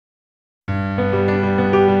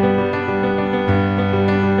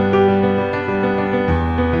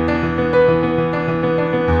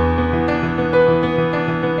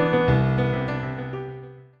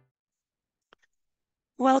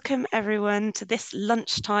welcome everyone to this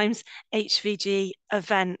lunchtime's HVG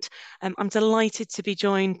event. I'm delighted to be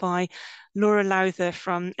joined by Lowther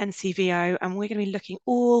from NCVO, and we're going to be looking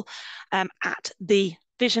all at the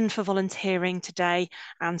vision for volunteering today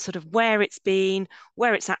and sort of where it's been,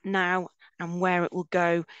 where it's at now, and where it will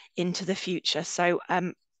go into the future. So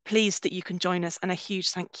pleased that you can join us, and a huge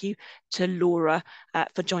thank you to Laura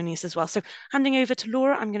for joining us as well. So handing over to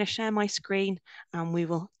Laura, I'm going to share my screen and we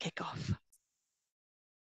will kick off.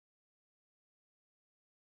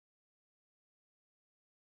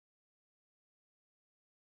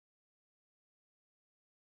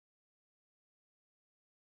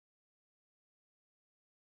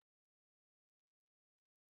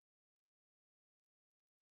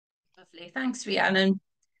 Lovely. Thanks, Rhiannon.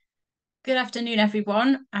 Good afternoon,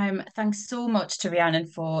 everyone. Thanks so much to Rhiannon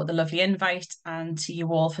for the lovely invite and to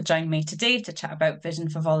you all for joining me today to chat about Vision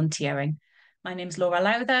for Volunteering. My name's Laura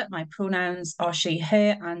Lowther, my pronouns are she,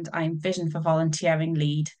 her, and I'm Vision for Volunteering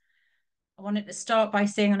lead. I wanted to start by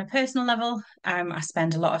saying on a personal level, I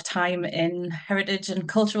spend a lot of time in heritage and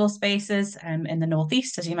cultural spaces in the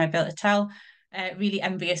Northeast, as you might be able to tell, really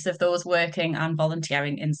envious of those working and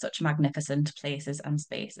volunteering in such magnificent places and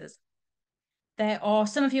spaces. There are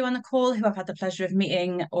some of you on the call who I've had the pleasure of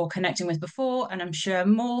meeting or connecting with before, and I'm sure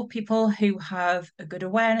more people who have a good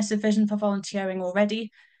awareness of Vision for Volunteering already,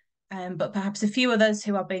 but perhaps a few others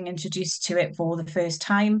who are being introduced to it for the first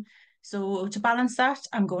time. So to balance that,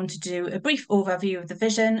 I'm going to do a brief overview of the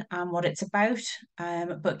vision and what it's about,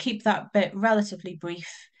 but keep that bit relatively brief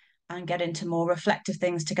and get into more reflective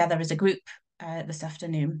things together as a group this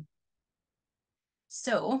afternoon.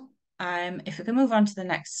 So if we can move on to the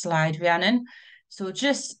next slide, Rhiannon. So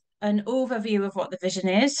just an overview of what the vision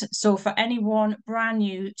is. So for anyone brand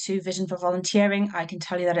new to Vision for Volunteering, I can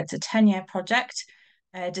tell you that it's a 10-year project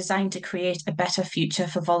designed to create a better future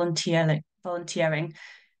for volunteering.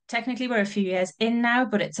 Technically, we're a few years in now,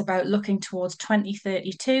 but it's about looking towards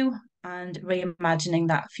 2032 and reimagining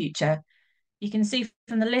that future. You can see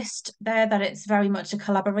from the list there that it's very much a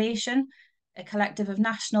collaboration, a collective of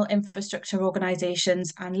national infrastructure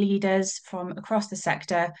organisations and leaders from across the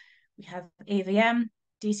sector. We have AVM,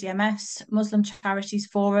 DCMS, Muslim Charities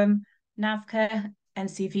Forum, NAVCA,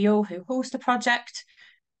 NCVO, who host the project,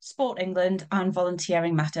 Sport England, and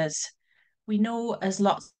Volunteering Matters. We know, as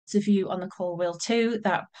lots of you on the call will too,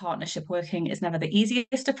 that partnership working is never the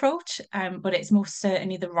easiest approach, but it's most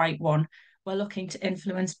certainly the right one. We're looking to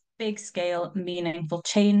influence big scale, meaningful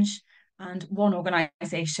change, and one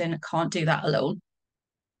organisation can't do that alone.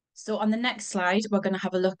 So on the next slide, we're going to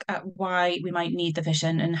have a look at why we might need the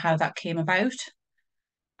vision and how that came about.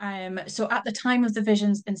 So at the time of the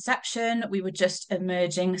vision's inception, we were just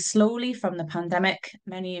emerging slowly from the pandemic.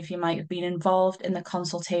 Many of you might have been involved in the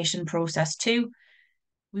consultation process too.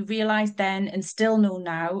 We realised then, and still know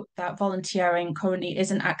now, that volunteering currently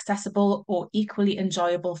isn't accessible or equally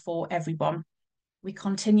enjoyable for everyone. We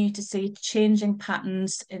continue to see changing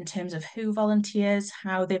patterns in terms of who volunteers,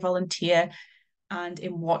 how they volunteer, and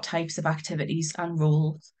in what types of activities and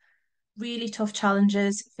roles. Really tough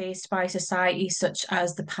challenges faced by society, such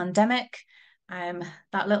as the pandemic,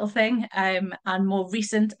 that little thing, and more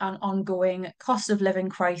recent and ongoing cost of living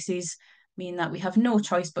crises mean that we have no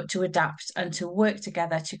choice but to adapt and to work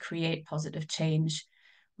together to create positive change.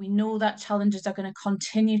 We know that challenges are going to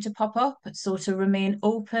continue to pop up, so to remain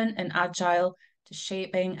open and agile to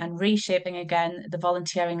shaping and reshaping again the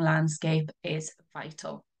volunteering landscape is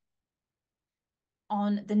vital.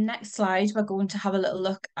 On the next slide, we're going to have a little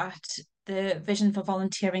look at the Vision for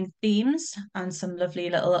Volunteering themes and some lovely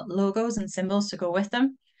little logos and symbols to go with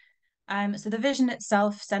them. So the vision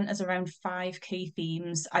itself centres around 5 key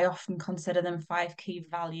themes. I often consider them 5 key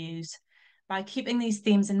values. By keeping these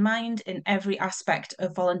themes in mind in every aspect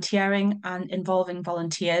of volunteering and involving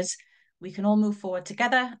volunteers, we can all move forward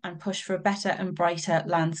together and push for a better and brighter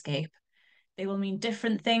landscape. They will mean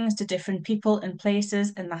different things to different people and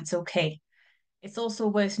places, and that's okay. It's also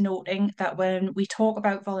worth noting that when we talk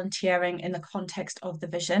about volunteering in the context of the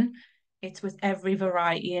vision, it's with every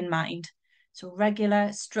variety in mind. So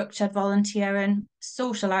regular, structured volunteering,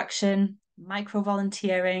 social action,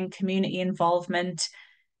 micro-volunteering, community involvement,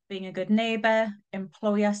 being a good neighbour,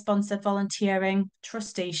 employer-sponsored volunteering,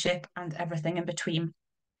 trusteeship, and everything in between.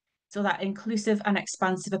 So that inclusive and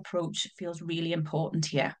expansive approach feels really important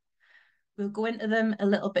here. We'll go into them a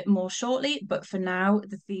little bit more shortly, but for now,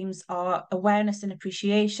 the themes are awareness and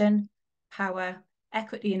appreciation, power,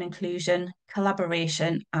 equity and inclusion,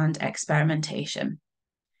 collaboration, and experimentation.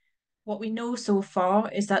 What we know so far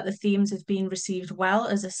is that the themes have been received well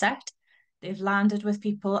as a set. They've landed with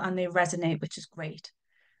people and they resonate, which is great.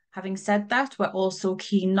 Having said that, we're also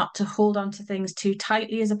keen not to hold on to things too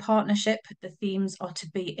tightly as a partnership. The themes are to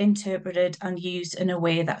be interpreted and used in a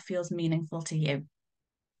way that feels meaningful to you.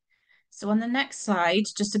 So on the next slide,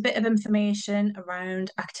 just a bit of information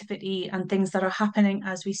around activity and things that are happening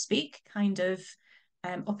as we speak, kind of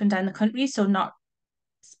up and down the country. So not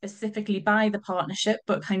specifically by the partnership,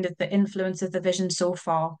 but kind of the influence of the vision so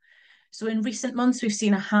far. So in recent months, we've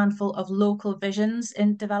seen a handful of local visions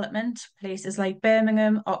in development. Places like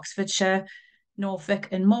Birmingham, Oxfordshire, Norfolk,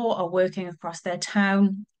 and more are working across their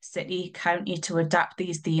town, city, county to adapt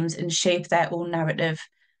these themes and shape their own narrative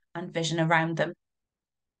and vision around them.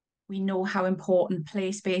 We know how important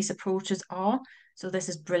place-based approaches are, so this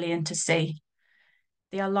is brilliant to see.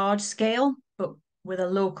 They are large scale, but with a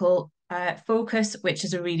local focus, which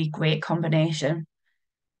is a really great combination.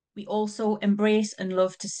 We also embrace and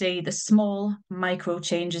love to see the small micro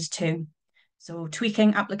changes too. So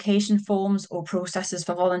tweaking application forms or processes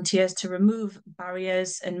for volunteers to remove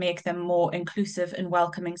barriers and make them more inclusive and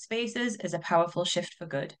welcoming spaces is a powerful shift for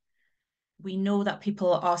good. We know that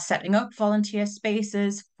people are setting up volunteer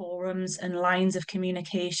spaces, forums, and lines of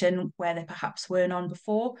communication where they perhaps weren't on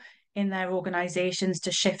before in their organisations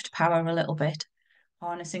to shift power a little bit,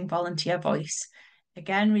 harnessing volunteer voice.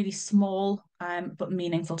 Again, really small but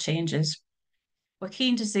meaningful changes. We're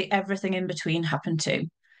keen to see everything in between happen too.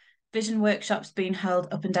 Vision workshops being held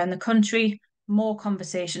up and down the country, more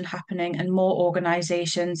conversation happening, and more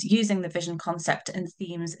organisations using the vision concept and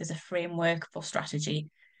themes as a framework for strategy.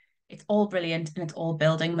 It's all brilliant and it's all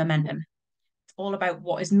building momentum. It's all about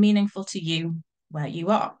what is meaningful to you where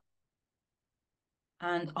you are.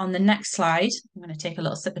 And on the next slide, I'm going to take a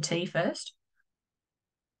little sip of tea first.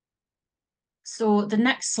 So the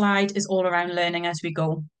next slide is all around learning as we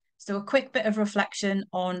go. So a quick bit of reflection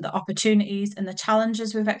on the opportunities and the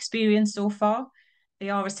challenges we've experienced so far. They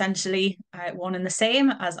are essentially one and the same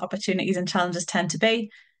as opportunities and challenges tend to be.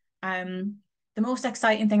 The most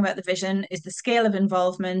exciting thing about the vision is the scale of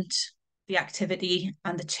involvement, the activity,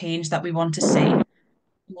 and the change that we want to see. The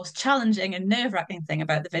most challenging and nerve-wracking thing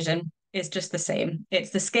about the vision is just the same.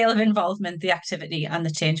 It's the scale of involvement, the activity, and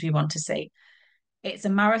the change we want to see. It's a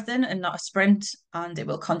marathon and not a sprint, and it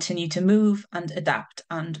will continue to move and adapt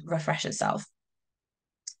and refresh itself.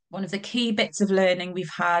 One of the key bits of learning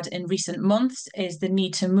we've had in recent months is the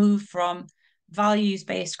need to move from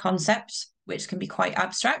values-based concepts, which can be quite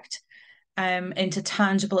abstract, into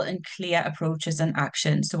tangible and clear approaches and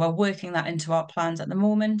actions. So we're working that into our plans at the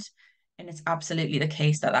moment, and it's absolutely the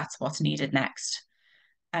case that that's what's needed next.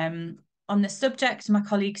 On this subject, my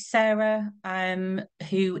colleague Sarah,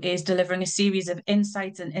 who is delivering a series of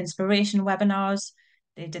insights and inspiration webinars,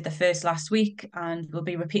 they did the first last week and we'll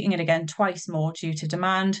be repeating it again twice more due to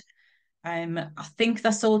demand. I think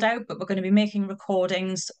they're sold out, but we're going to be making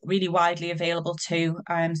recordings really widely available too.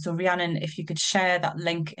 So Rhiannon, if you could share that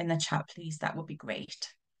link in the chat, please, that would be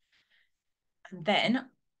great. And then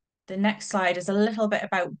the next slide is a little bit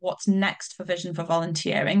about what's next for Vision for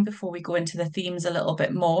Volunteering before we go into the themes a little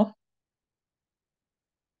bit more.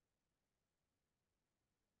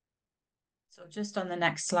 So just on the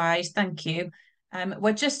next slide, thank you.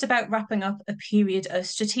 We're just about wrapping up a period of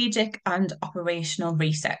strategic and operational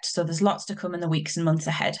reset. So there's lots to come in the weeks and months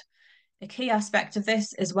ahead. A key aspect of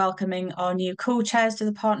this is welcoming our new co-chairs to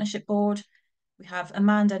the partnership board. We have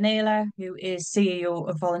Amanda Naylor, who is CEO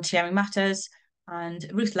of Volunteering Matters, and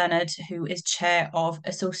Ruth Leonard, who is chair of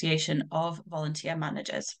Association of Volunteer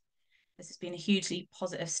Managers. This has been a hugely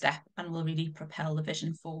positive step and will really propel the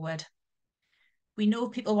vision forward. We know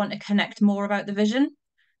people want to connect more about the vision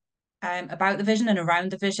and around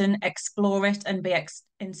the vision, explore it and be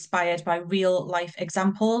inspired by real life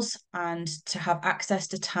examples and to have access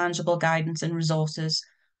to tangible guidance and resources,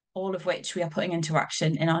 all of which we are putting into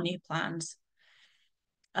action in our new plans.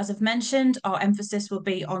 As I've mentioned, our emphasis will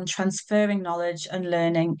be on transferring knowledge and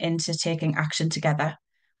learning into taking action together.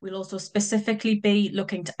 We'll also specifically be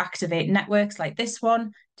looking to activate networks like this one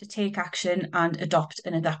to take action and adopt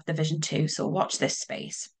and adapt the vision too. So watch this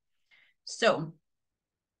space. So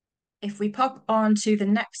if we pop on to the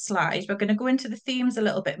next slide, we're going to go into the themes a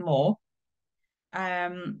little bit more.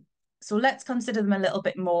 So let's consider them a little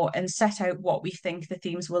bit more and set out what we think the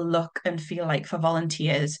themes will look and feel like for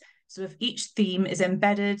volunteers. So if each theme is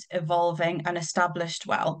embedded, evolving and established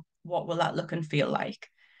well, what will that look and feel like?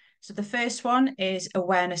 So the first one is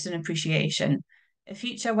awareness and appreciation, a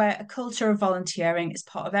future where a culture of volunteering is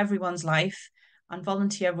part of everyone's life and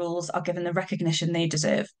volunteer roles are given the recognition they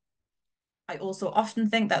deserve. I also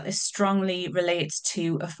often think that this strongly relates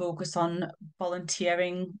to a focus on volunteer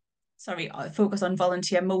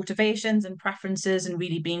motivations and preferences and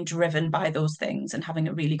really being driven by those things and having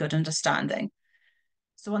a really good understanding.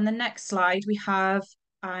 So on the next slide, we have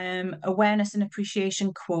awareness and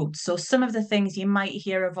appreciation quotes. So some of the things you might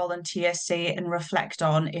hear a volunteer say and reflect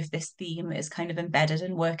on if this theme is kind of embedded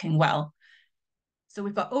and working well. So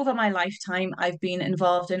we've got over my lifetime, I've been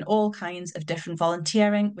involved in all kinds of different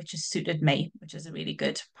volunteering, which has suited me, which is a really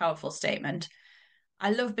good, powerful statement.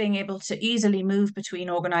 I love being able to easily move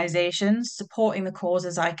between organisations, supporting the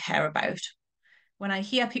causes I care about. When I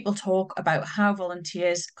hear people talk about how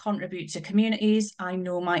volunteers contribute to communities, I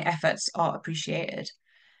know my efforts are appreciated.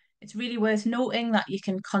 It's really worth noting that you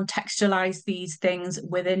can contextualize these things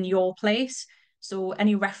within your place. So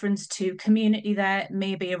any reference to community there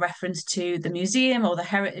may be a reference to the museum or the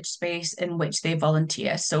heritage space in which they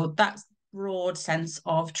volunteer. So that broad sense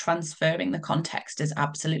of transferring the context is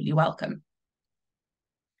absolutely welcome.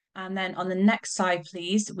 And then on the next slide,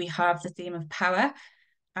 please, we have the theme of power.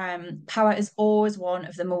 Power is always one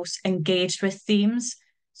of the most engaged with themes.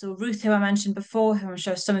 So Ruth, who I mentioned before, who I'm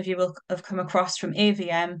sure some of you will have come across from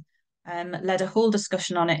AVM, led a whole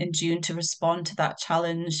discussion on it in June to respond to that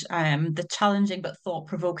challenge, the challenging but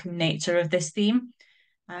thought-provoking nature of this theme.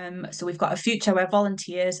 So we've got a future where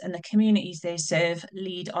volunteers and the communities they serve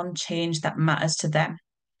lead on change that matters to them.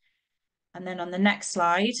 And then on the next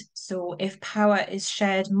slide, so if power is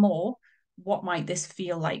shared more, what might this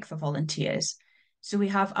feel like for volunteers? So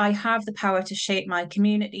I have the power to shape my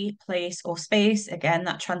community, place, or space, again,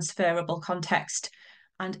 that transferable context,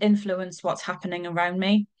 and influence what's happening around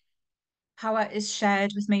me. Power is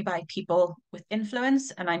shared with me by people with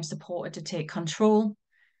influence, and I'm supported to take control.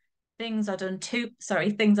 Things are done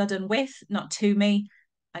with, not to me.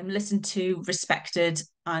 I'm listened to, respected,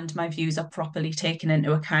 and my views are properly taken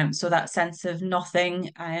into account. So that sense of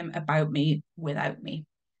nothing about me without me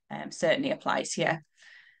certainly applies here.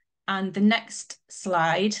 And the next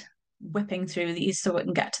slide, whipping through these so we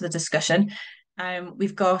can get to the discussion,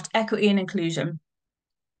 we've got equity and inclusion.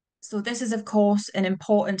 So this is, of course, an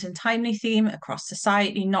important and timely theme across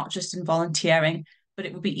society, not just in volunteering, but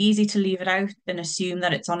it would be easy to leave it out and assume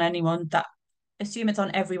that it's on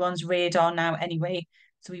everyone's radar now anyway.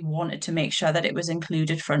 So we wanted to make sure that it was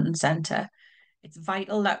included front and centre. It's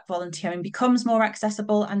vital that volunteering becomes more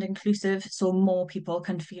accessible and inclusive so more people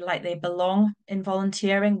can feel like they belong in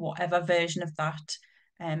volunteering, whatever version of that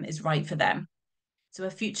is right for them. So a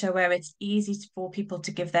future where it's easy for people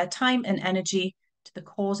to give their time and energy to the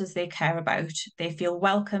causes they care about. They feel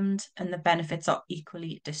welcomed and the benefits are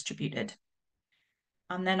equally distributed.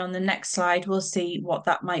 And then on the next slide, we'll see what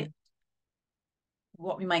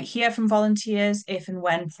we might hear from volunteers if and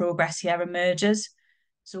when progress here emerges.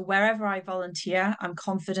 So wherever I volunteer, I'm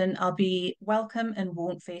confident I'll be welcome and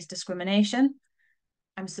won't face discrimination.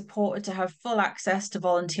 I'm supported to have full access to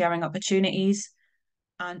volunteering opportunities.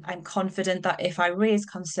 And I'm confident that if I raise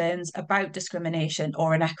concerns about discrimination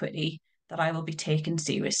or inequity, that I will be taken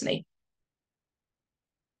seriously.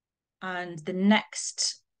 And the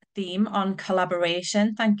next theme on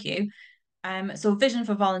collaboration, thank you. So Vision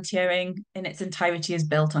for Volunteering in its entirety is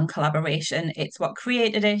built on collaboration. It's what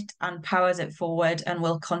created it and powers it forward and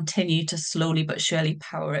will continue to slowly but surely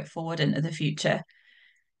power it forward into the future.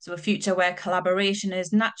 So a future where collaboration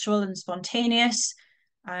is natural and spontaneous,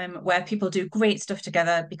 where people do great stuff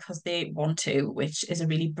together because they want to, which is a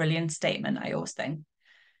really brilliant statement, I always think.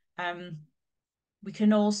 We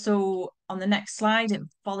can also, on the next slide, if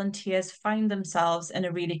volunteers find themselves in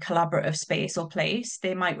a really collaborative space or place,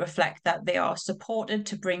 they might reflect that they are supported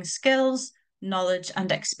to bring skills, knowledge,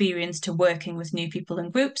 and experience to working with new people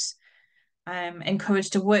and groups,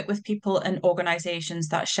 encouraged to work with people and organisations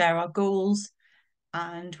that share our goals.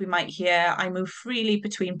 And we might hear, I move freely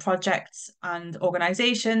between projects and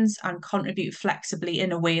organisations and contribute flexibly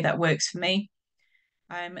in a way that works for me.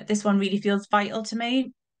 This one really feels vital to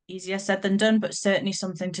me. Easier said than done, but certainly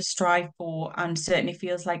something to strive for and certainly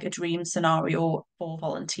feels like a dream scenario for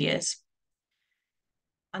volunteers.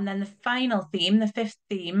 And then the final theme, the fifth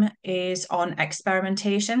theme, is on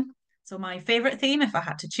experimentation. So my favourite theme, if I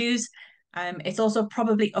had to choose, it's also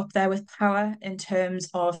probably up there with power in terms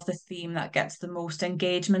of the theme that gets the most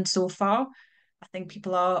engagement so far. I think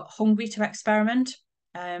people are hungry to experiment.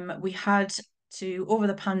 We had to, over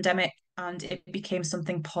the pandemic, and it became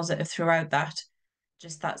something positive throughout that,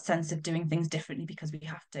 just that sense of doing things differently because we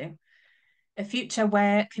have to. A future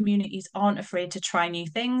where communities aren't afraid to try new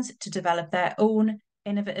things, to develop their own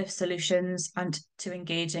innovative solutions, and to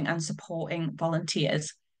engaging and supporting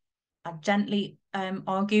volunteers. I gently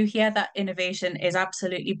argue here that innovation is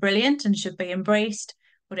absolutely brilliant and should be embraced,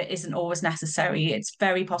 but it isn't always necessary. It's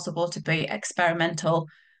very possible to be experimental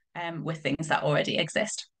with things that already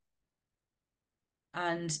exist.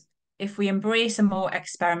 And if we embrace a more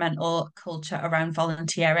experimental culture around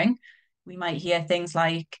volunteering, We might hear things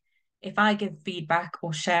like, if I give feedback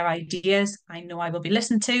or share ideas, I know I will be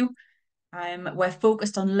listened to. We're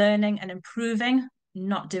focused on learning and improving,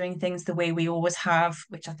 not doing things the way we always have,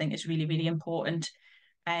 which I think is really, really important.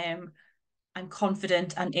 Um, I'm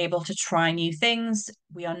confident and able to try new things.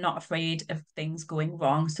 We are not afraid of things going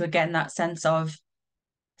wrong. So again, that sense of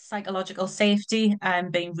psychological safety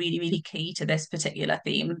being really, really key to this particular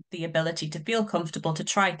theme, the ability to feel comfortable to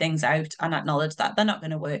try things out and acknowledge that they're not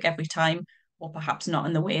going to work every time, or perhaps not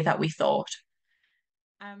in the way that we thought.